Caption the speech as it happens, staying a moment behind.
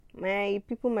My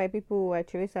people, I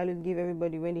truly salute give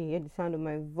everybody when they hear the sound of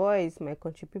my voice. My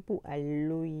country people,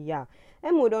 hallelujah.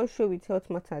 We don't show with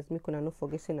health matters, make una no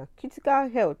forget saying critical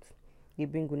health. They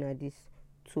bring una this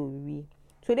to we.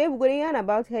 Today we're going to learn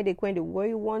about headache when they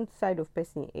worry one side of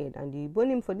person head, and the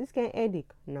bone for this kind of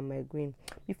headache na migraine.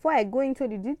 Before I go into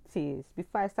the details,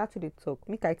 before I start to the talk,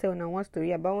 make I tell you one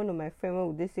story about one of my friends when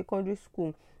we did secondary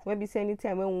school. When be say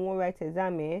anytime when we want write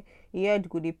exam, he head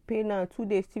go dey pain now 2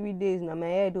 days, 3 days. Now my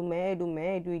head,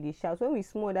 we dey shout. When we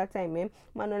small that time, man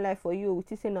no lie for you.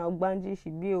 We say now Banji she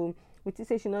be we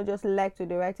say she not just like to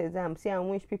the write exam. Say and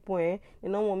wish people they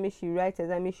don't want me she write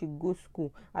exam, make she go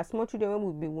school. As small children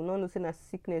when we will not know say na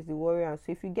sickness the worry.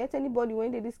 So if you get anybody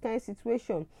when they this kind of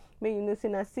situation, may you know say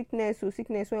na sickness or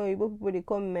sickness when people they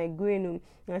call migraine.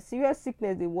 And serious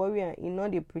sickness they worry and you know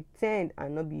they pretend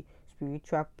and not be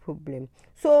spiritual problem.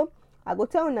 So I go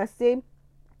tell una say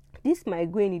this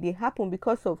migraine they happen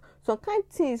because of some kind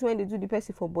things when they do the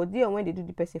person for body or when they do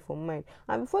the person for mind.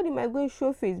 And before the migraine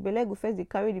show face, belle go first they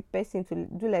carry the person to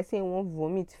do like saying one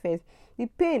vomit first. The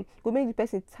pain go make the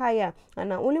person tired, and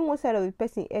now only one side of the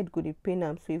person head go dey pain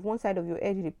them. So if one side of your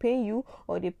head they pain you,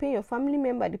 or they pain your family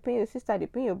member, they pain your sister, they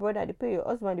pain your brother, they pain your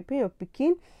husband, they pain your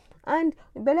pikin, and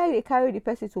belle they carry the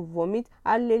person to vomit,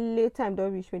 and late time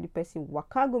don't reach when the person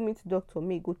waka go meet doctor,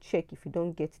 may go check if you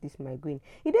don't get this migraine.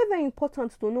 It is very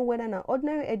important to know whether na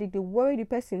ordinary headache they worry the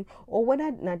person or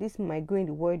whether na this migraine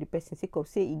they worry the person. Sake of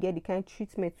say you get the kind of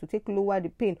treatment to take lower the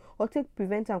pain or take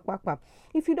prevent and quack.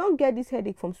 If you don't get this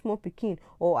headache from small pikin,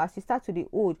 or as you start to the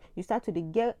old, you start to the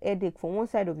get headache from one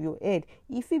side of your head,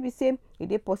 if it be same,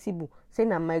 it is possible. Say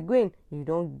na migraine you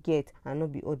don't get and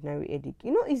not be ordinary headache.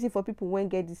 It's not easy for people when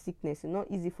get this sickness. It's not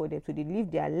easy for them to they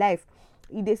live their life.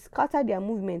 They scatter their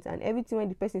movements and everything when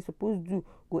the person is supposed to do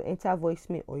go enter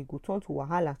voicemail or it go turn to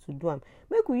wahala to do them.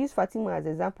 Make we use Fatima as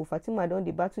example. Fatima don't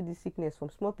dey battle this sickness from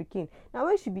small pikin. Now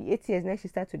when she be 8 years, now she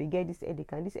start to dey get this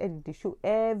headache, and this headache they show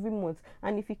every month.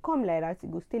 And if it come like that, it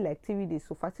go stay like 3 days.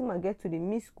 So Fatima get to the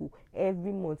miss school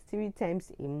every month, 3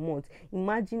 times a month.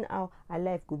 Imagine how her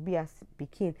life could be as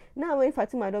pikin. Now when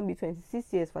Fatima don't be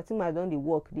 26 years, Fatima don't dey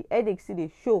work. The headache see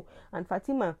they show, and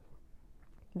Fatima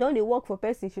don dey work for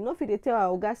person. She no fit dey tell her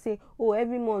oga say, oh,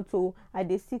 every month I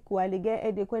dey sick I dey get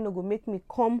headache when no go make me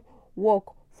come work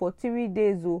for 3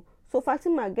 days So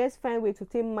Fatima gets find way to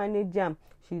take manage am.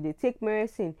 She dey take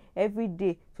medicine every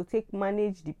day to take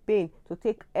manage the pain, to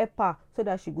take help her so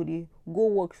that she go dey go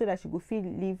work, so that she go fit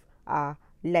live her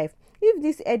life. If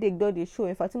this headache don dey show,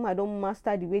 and Fatima don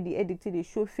master the way the headache dey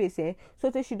show face, so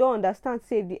that she don't understand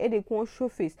say if the headache won't show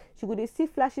face, she go dey see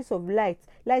flashes of light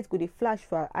go dey flash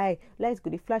for her eye,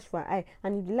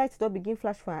 and if the light don't begin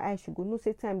flash for her eye, she go know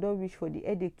say time don't reach for the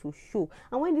headache to show.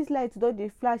 And when this light don't dey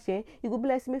flash, it go be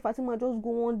like say make Fatima just go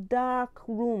one dark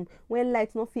room when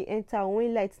light not fit enter, or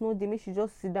when light not dey, make she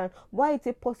just sit down. Why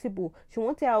it possible? She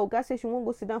want her oga say she won't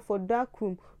go sit down for dark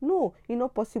room. No, it's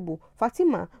not possible.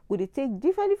 Fatima go dey take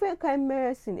different kind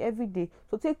medicine every day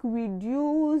to take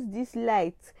reduce this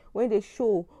light when they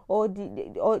show, or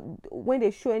when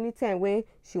they show anytime when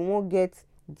she won't get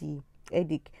the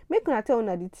headache. Make una tell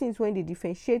una the things when they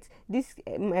differentiate this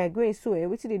migraine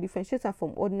which they differentiate them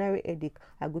from ordinary headache.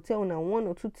 I go tell una 1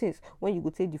 or 2 things when you go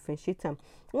take differentiate them.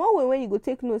 One way when you go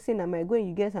take note say na migraine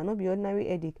you get and not be ordinary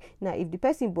headache. Now if the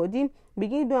person body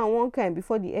begin doing one kind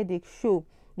before the headache show,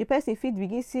 the person fit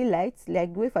begin see light,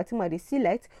 like the way Fatima they see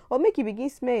light, or make it begin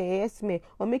smell,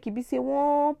 or make it be say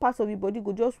one part of the body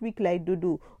go just weak like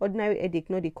dodo. Ordinary headache,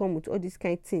 no, they come with all these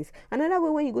kind of things. Another way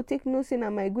when you go take note say na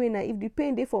migraine, if the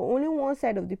pain they for only one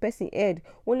side of the person head,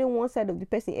 now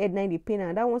the pain,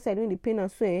 and that one side when the pain and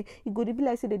so it go to be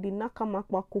like say they knock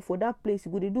a for that place.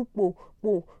 It go to do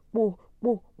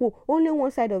only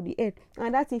one side of the head,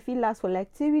 and that if it lasts for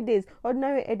like 3 days.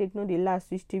 Ordinary headache no they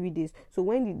last reach 3 days. So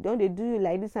when they do you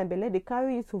like this and belle they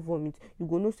carry you to vomit, you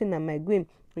go no say na migraine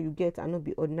you get and not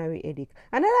be ordinary headache.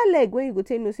 Another leg when you go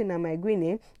take no say na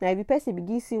migraine, now if the person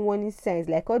begin see warning signs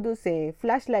like all those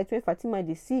flashlights when Fatima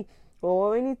they see,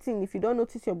 or anything. If you don't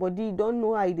notice your body, you don't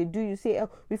know how they do, you say,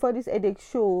 before this headache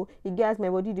show, it gets my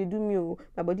body they do me,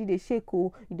 my body they shake,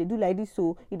 they do like this,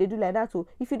 they do like that.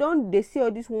 If you don't they see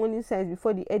all these warning signs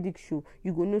before the headache show,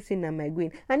 you go no say na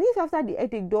migraine. And if after the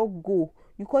headache don't go,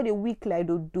 you call the weak like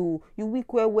do you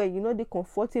weak well, you know they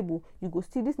comfortable, you go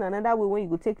still this another way when you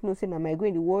go take no say na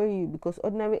migraine they worry you, because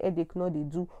ordinary headache no they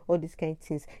do all these kind of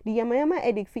things. The yama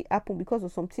headache fit happen because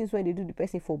of some things when they do the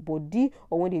person for body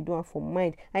or when they do it for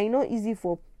mind, and it's not easy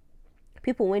for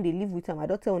people when they live with them, I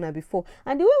don't tell una before.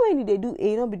 And the way when they do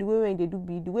A, not be the way when they do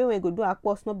B. The way when go do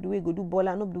Akpos, not the way go do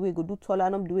Bola, not the way go do Tola,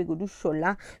 not the way go do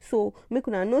Shola. So make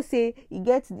una know say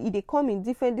they come in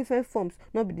different forms,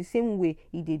 not be the same way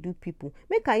they do people.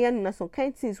 Make I yarn una some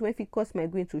kind things when it cause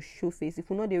migraine to show face. If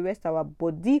we know the rest our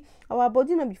body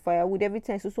not be firewood every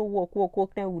time. So walk.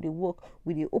 Now we dey walk,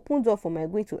 we dey open door for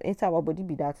migraine to enter our body.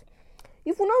 Be that.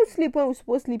 If we not sleep when we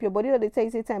supposed to sleep, your body don't tell you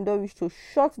say time don't reach to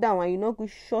shut down, and you not go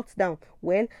shut down.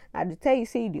 Well, at the time you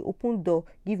say the open door,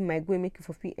 give migraine, make it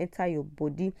for free enter your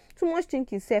body. Too much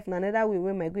thinking self na another way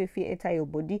when migraine free enter your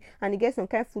body, and you get some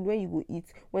kind of food when you go eat,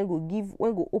 when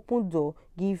go open door,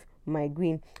 give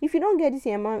migraine. If you don't get this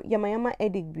yama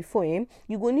headache before, you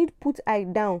go need put eye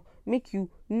down, make you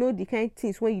know the kind of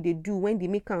things when you do when they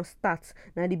make them start.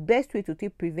 Now the best way to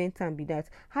take prevent and be that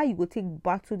how you go take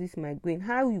battle this migraine,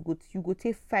 how you go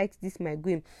take fight this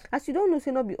migraine. As you don't know,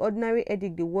 say not be ordinary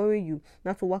headache they worry you.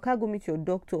 Now to waka go meet your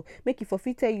doctor, make it for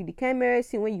fit tell you the kind of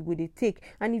medicine when you go they take.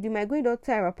 And if the migraine don't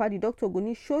tire apart, the doctor go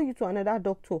need show you to another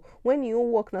doctor. When you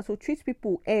don't work now, so treat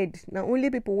people head. Now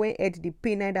only people when head they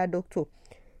pay neither doctor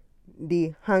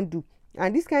they handle.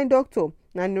 And this kind of doctor,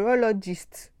 now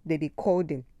neurologist they call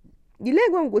them. The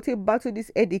leg one we go take battle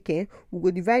this headache, we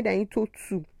go divide that into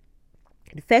two.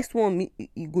 The first one,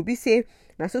 it go be say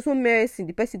na so medicine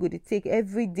the person go dey take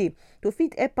every day to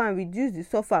fit help and reduce the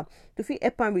suffer, to fit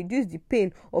help and reduce the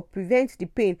pain or prevent the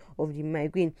pain of the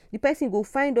migraine. The person go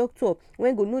find doctor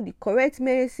when go know the correct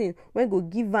medicine when he go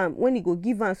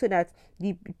give am so that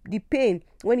the pain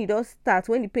when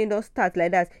the pain does start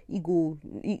like that, he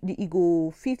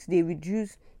go fit dey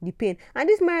reduce the pain. And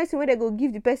this medicine when they go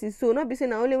give the person, so not be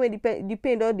saying only when the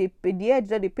pain or the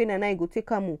edge or the pain and I go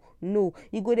take am. No,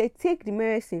 you go they take the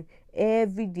medicine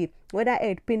every day, whether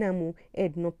head pain am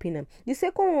head not pain am. The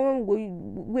second one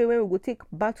when we go take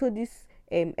battle this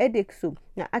headache, so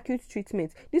now acute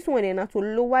treatment. This one then to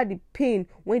lower the pain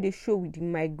when they show with the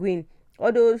migraine.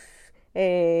 All those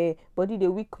body they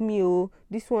weak me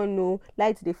this one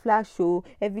light they flash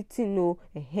everything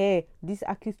this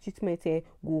acute treatment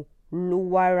go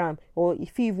lower am, or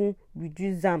if even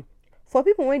reduce them. For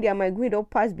people when their migraine don't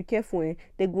pass, be careful.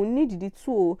 They go need the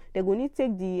tool. They go need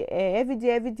take the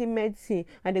everyday medicine,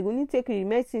 and they go need take the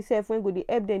medicine itself when go they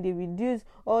help them. They reduce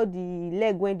all the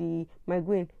leg when the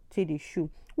migraine take the shoe.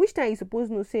 Which time you suppose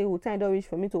know say time don't reach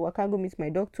for me to waka go meet my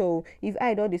doctor. If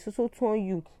I don't they so turn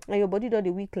you and your body don't they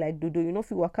weak like dodo, you know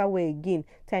if you waka well again,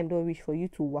 time don't reach for you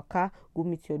to waka go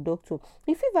meet your doctor.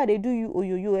 If fever they do you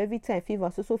oyoyo every time,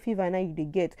 fever so fever now you they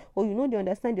get, or you know they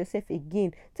understand yourself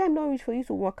again, time don't reach for you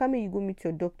to waka make you go meet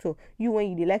your doctor. You when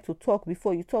you they like to talk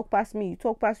before, you talk past me, you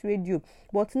talk past radio,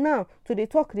 but now to they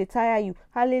talk they tire you,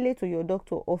 halele to your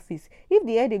doctor office. If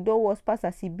the headache don't was pass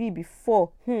as it be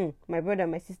before, my brother,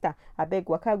 my sister, I beg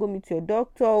waka go meet your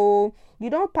doctor. You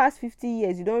don't pass 50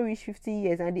 years, you don't reach 50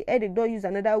 years, and the headache don't use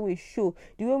another way show.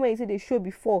 The way when you say they show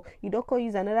before, you don't call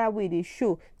use another way they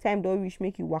show. Time don't reach,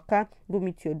 make you waka go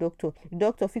meet your doctor. The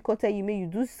doctor fit tell you make you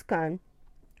do scan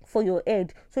for your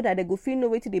head so that they go feel no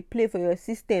way to they play for your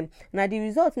system. Now the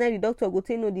results now the doctor go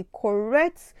tell you the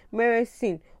correct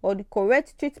medicine or the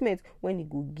correct treatment when he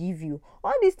go give you.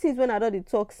 All these things when I don't dey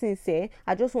talk since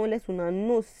I just want let una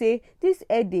know say this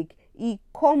headache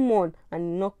common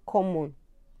and not common.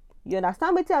 You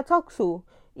understand what I talk? So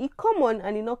common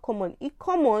and not common.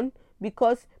 Common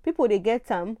because people they get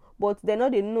them, but they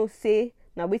know say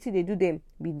now wait till they do them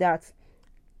be that.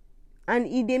 And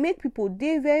they make people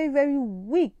they very very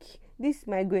weak. This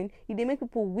migraine, they make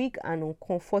people weak and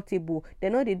uncomfortable.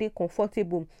 They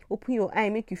comfortable. Open your eye,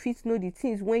 make you fit know the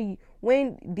things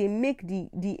when they make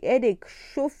the headache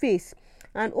show face.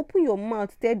 And open your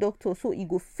mouth, tell doctor so he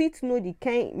go fit know the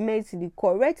kind medicine, the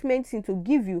correct medicine to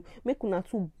give you. Make una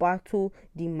to battle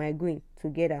the migraine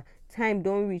together. Time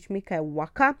don't reach, make I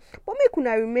waka. But make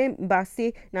una remember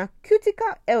say now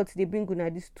Cuticle Health they bring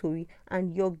una this story,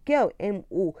 and your girl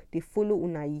MO they follow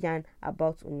una yarn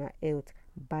about una health.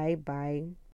 Bye bye.